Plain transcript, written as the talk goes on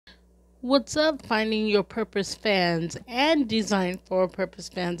What's up, Finding Your Purpose fans and Design for Purpose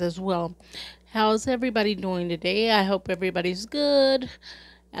fans as well? How's everybody doing today? I hope everybody's good.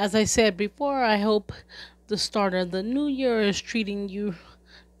 As I said before, I hope the start of the new year is treating you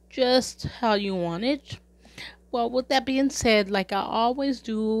just how you want it. Well, with that being said, like I always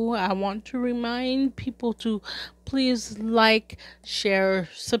do, I want to remind people to please like, share,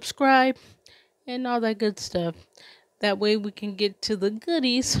 subscribe, and all that good stuff. That way we can get to the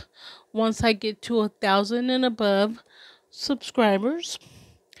goodies once I get to 1,000 and above subscribers.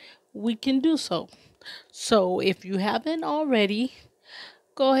 We can do so. So if you haven't already,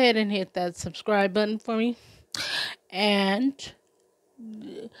 go ahead and hit that subscribe button for me and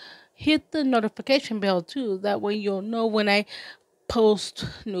hit the notification bell too. That way you'll know when I post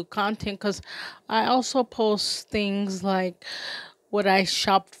new content, because I also post things like what I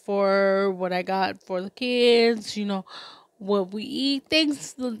shopped for, what I got for the kids, what we eat,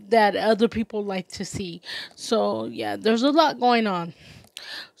 things that other people like to see. So, yeah, there's a lot going on.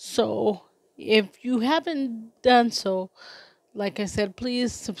 So, if you haven't done so, like I said,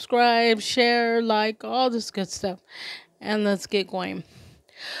 please subscribe, share, like, all this good stuff. And let's get going.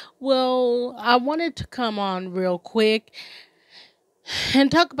 Well, I wanted to come on real quick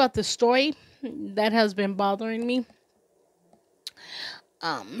and talk about the story that has been bothering me.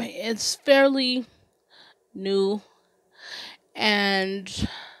 It's fairly new, and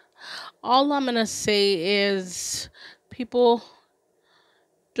all I'm gonna say is people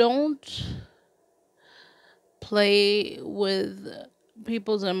don't play with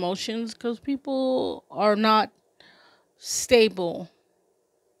people's emotions, because people are not stable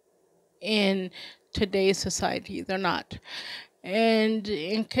in today's society. They're not. And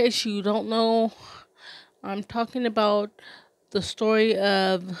in case you don't know, I'm talking about the story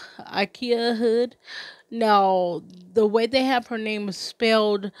of IKEA Hood. Now, the way they have her name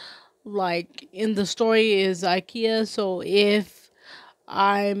spelled, like in the story, is IKEA. So if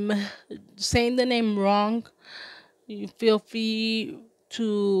I'm saying the name wrong, you feel free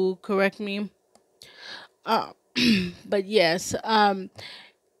to correct me. Uh, but yes,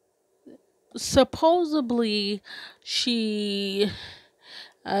 supposedly she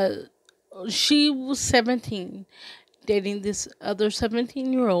uh, she was 17, dating this other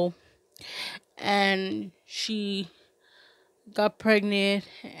 17-year-old, and she got pregnant,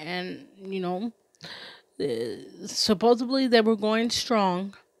 and supposedly they were going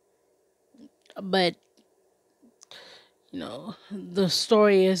strong, but the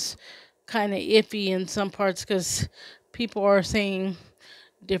story is kind of iffy in some parts, because people are saying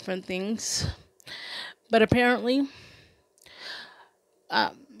different things. But apparently,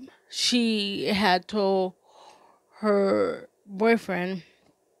 she had told her boyfriend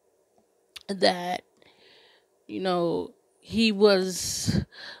that, he was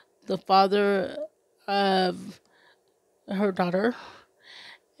the father of her daughter,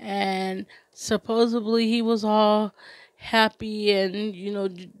 and supposedly he was all happy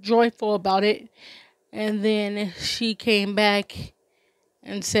and, joyful about it. And then she came back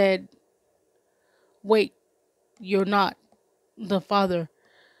and said, "Wait, you're not the father."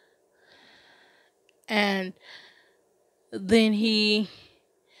 And then he,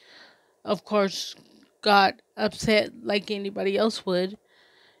 of course, got upset like anybody else would.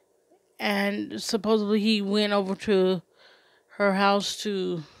 And supposedly he went over to her house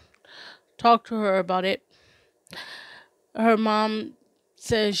to talk to her about it. Her mom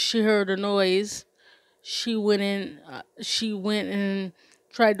says she heard a noise. She went in. She went and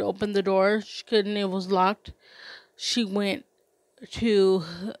tried to open the door. She couldn't. It was locked. She went to.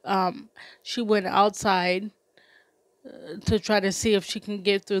 She went outside to try to see if she can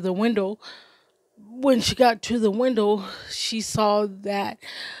get through the window. When she got to the window, she saw that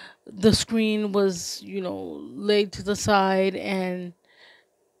the screen was, laid to the side and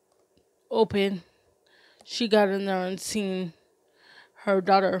open. She got in there and seen her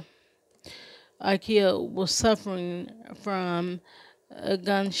daughter. IKEA was suffering from a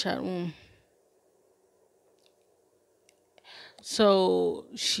gunshot wound. So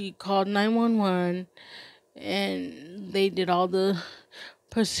she called 911, and they did all the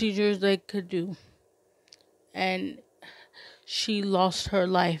procedures they could do. And she lost her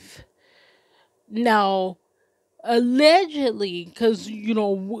life. Now, allegedly, because,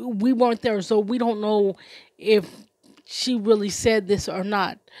 we weren't there, so we don't know if she really said this or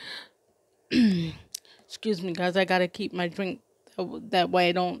not. Excuse me, guys, I gotta keep my drink that way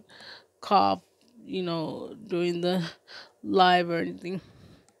I don't cough, during the live or anything.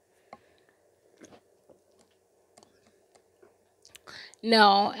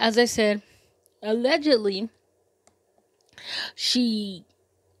 Now, as I said, allegedly, she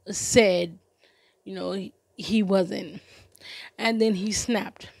said, he wasn't. And then he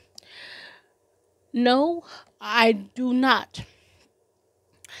snapped. No, I do not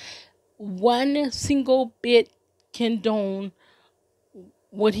one single bit condone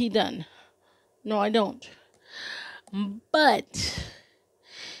what he done. No, I don't. But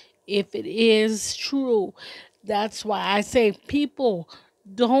if it is true, that's why I say people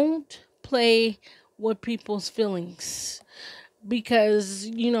don't play with people's feelings, because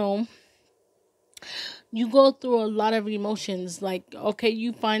you go through a lot of emotions. Like, okay,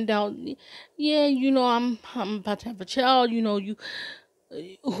 you find out, yeah, I'm about to have a child. You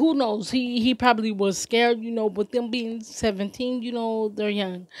who knows, he probably was scared, with them being 17, they're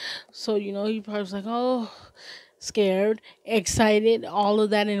young. So he probably was like, oh, scared, excited, all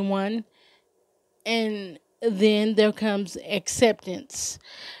of that in one. And then there comes acceptance,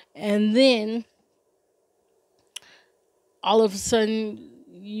 and then all of a sudden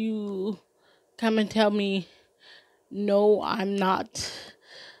you come and tell me, no, I'm not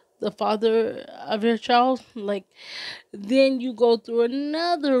the father of your child. Like, then you go through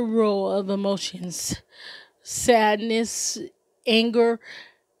another row of emotions: sadness, anger,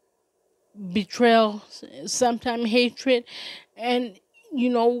 betrayal, sometimes hatred. And you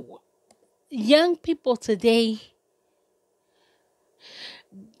know young people today,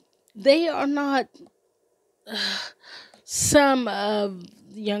 they are not, some of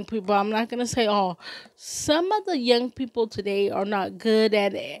the young people, I'm not going to say all, some of the young people today are not good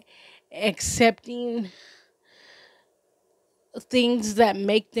at accepting things that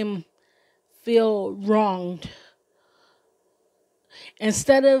make them feel wronged.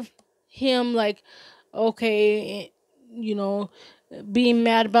 Instead of him, like, okay, you know being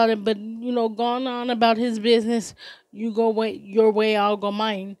mad about it, but going on about his business, you go your way, I'll go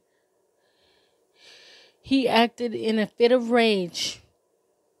mine. He acted in a fit of rage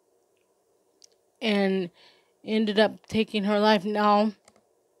and ended up taking her life. Now,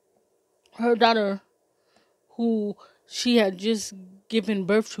 her daughter, who she had just given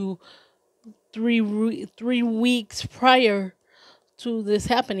birth to 3 weeks prior to this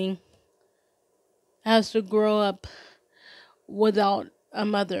happening, has to grow up without a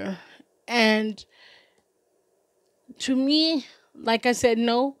mother. And to me, like I said,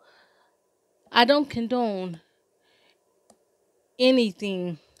 no, I don't condone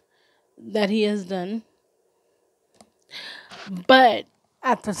anything that he has done. But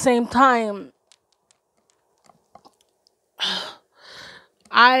at the same time,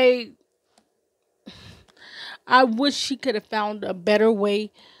 I I wish she could have found a better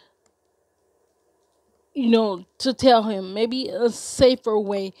way, to tell him, maybe a safer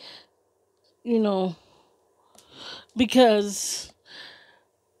way, you know, because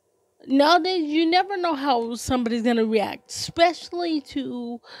nowadays you never know how somebody's gonna react, especially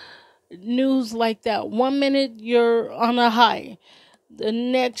to news like that. One minute you're on a high, the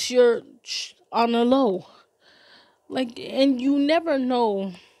next you're on a low. Like, and you never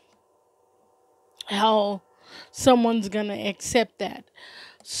know how someone's gonna accept that.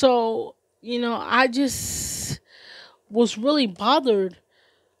 So, I just was really bothered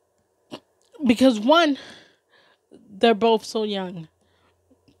because, one, they're both so young,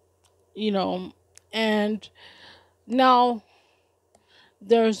 you know, and now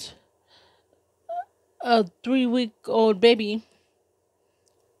there's a 3 week old baby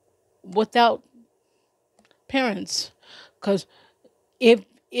without parents. Because if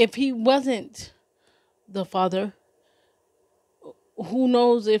he wasn't the father, who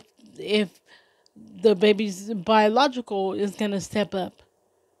knows if the baby's biological is gonna step up.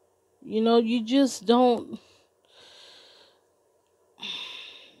 You just don't.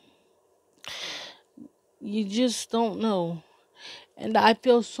 You just don't know. And I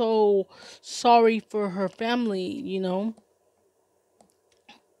feel so sorry for her family.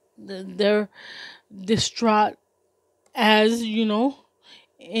 They're distraught, as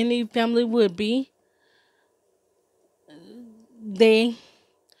any family would be. They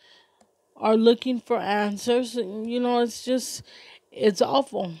are looking for answers. And, it's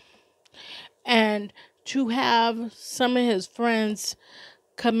awful. And to have some of his friends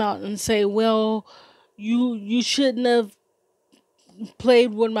come out and say, well, you shouldn't have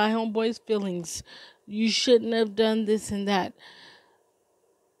played with my homeboy's feelings. You shouldn't have done this and that.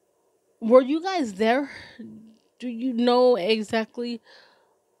 Were you guys there? Do you know exactly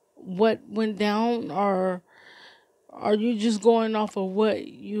what went down, or are you just going off of what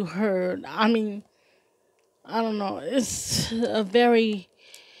you heard? I mean, I don't know. It's a very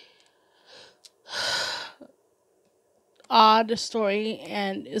odd story,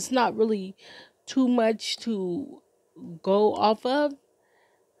 and it's not really too much to go off of.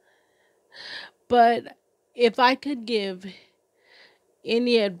 But if I could give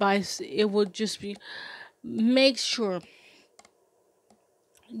any advice, it would just be, make sure,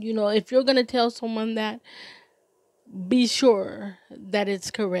 if you're going to tell someone that, be sure that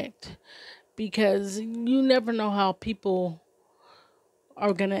it's correct, because you never know how people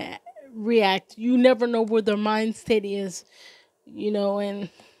are going to react. You never know where their mindset is, and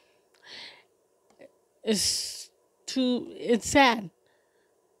it's sad.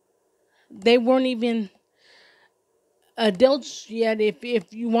 They weren't even adults yet,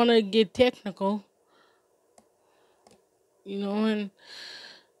 if you want to get technical, and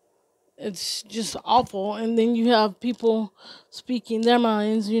it's just awful. And then you have people speaking their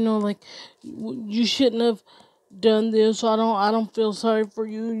minds, like, you shouldn't have done this. I don't feel sorry for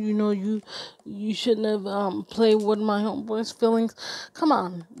you. You shouldn't have played with my homeboy's feelings. Come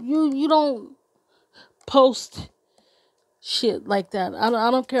on, you don't post shit like that. I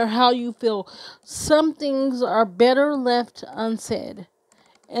don't care how you feel. Some things are better left unsaid,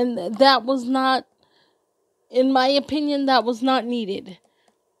 and that was not, in my opinion, that was not needed.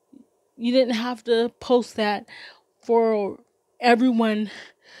 You didn't have to post that for everyone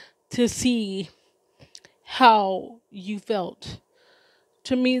to see how you felt.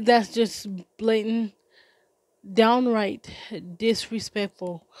 To me, that's just blatant, downright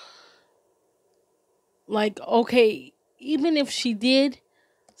disrespectful. Like, okay, even if she did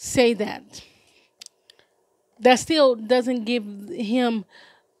say that, that still doesn't give him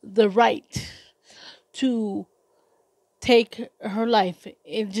the right to take her life.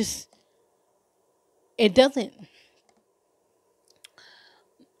 It doesn't.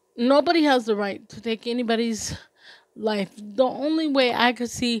 Nobody has the right to take anybody's life. The only way I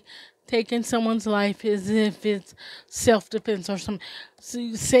could see taking someone's life is if it's self-defense or something. So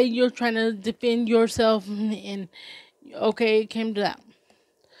you say you're trying to defend yourself, and okay, it came to that.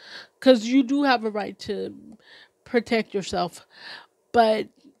 Because you do have a right to protect yourself. But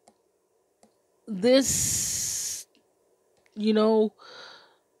this, you know,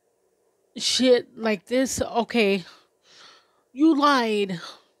 shit like this, okay, you lied.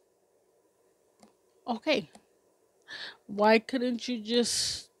 Okay, why couldn't you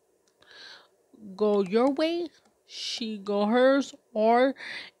just go your way, she go hers? Or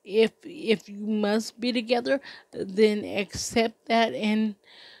if you must be together, then accept that and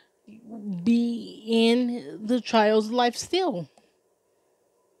be in the child's life still.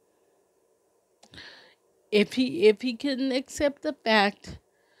 If he couldn't accept the fact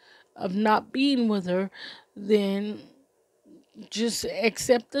of not being with her, then just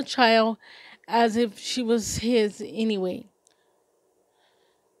accept the child as if she was his anyway.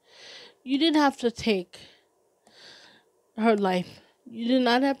 You didn't have to take her life. You did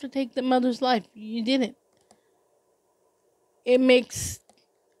not have to take the mother's life. You didn't. It makes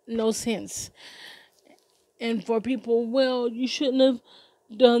no sense. And for people, well, you shouldn't have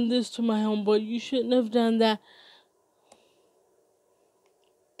done this to my homeboy. You shouldn't have done that.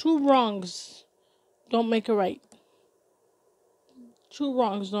 Two wrongs don't make a right. Two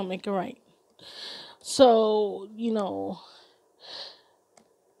wrongs don't make a right. So,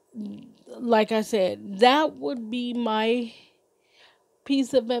 like I said, that would be my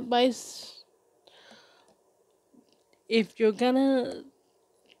piece of advice. If you're gonna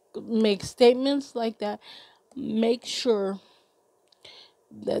make statements like that, make sure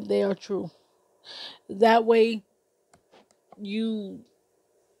that they are true. That way, you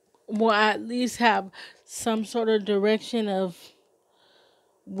will at least have some sort of direction of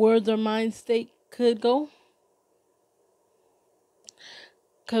where their mind state could go.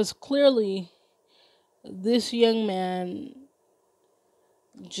 Because clearly, this young man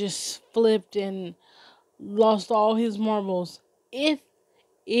just flipped and lost all his marbles. If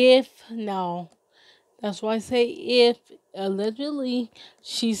now, that's why I say if, allegedly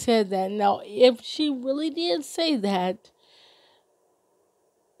she said that. Now, if she really did say that,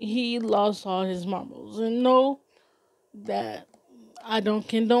 he lost all his marbles. And no, that I don't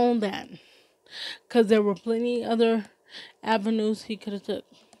condone that, because there were plenty other avenues he could have took.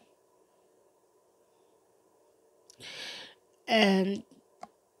 And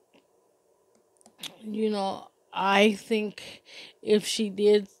I think if she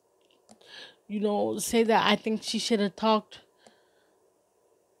did, say that, I think she should have talked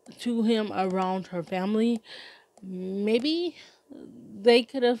to him around her family. Maybe they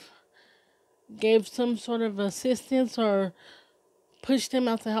could have gave some sort of assistance, or pushed him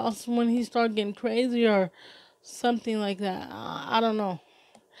out the house when he started getting crazy, or something like that. I don't know.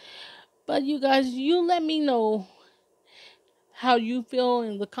 But you guys, you let me know how you feel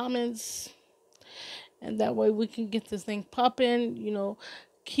in the comments, and that way we can get this thing popping.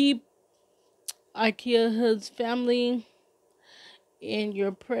 Keep Ikea Hood's family in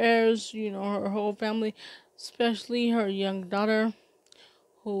your prayers, her whole family, especially her young daughter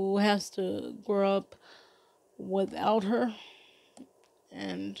who has to grow up without her.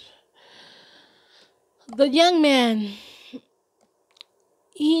 And the young man,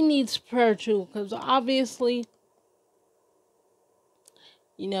 he needs prayer too, because obviously,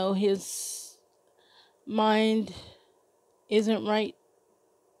 his mind isn't right.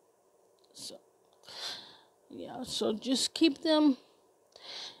 So, yeah, so just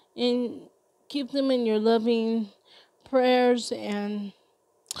in keep them in your loving prayers, and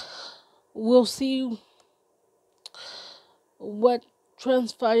we'll see what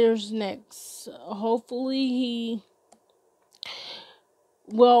transpires next. Hopefully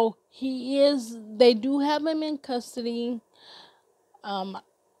they do have him in custody. um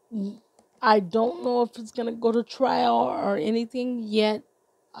I don't know if it's gonna go to trial or anything yet.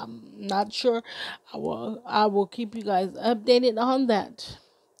 I'm not sure. I will keep you guys updated on that.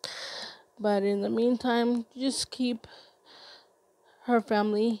 But in the meantime, just keep her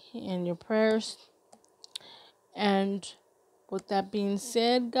family in your prayers. And with that being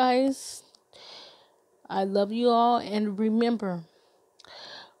said, guys, I love you all. And remember,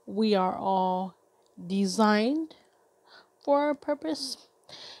 we are all designed for a purpose.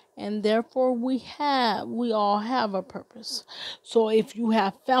 And therefore we all have a purpose. So if you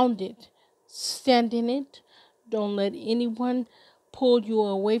have found it, stand in it. Don't let anyone pull you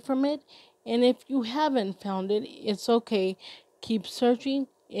away from it. And if you haven't found it, it's okay. Keep searching.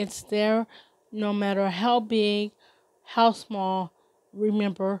 It's there no matter how big, how small.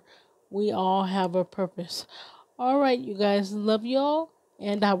 Remember, we all have a purpose. All right, you guys, love y'all,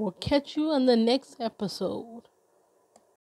 and I will catch you on the next episode.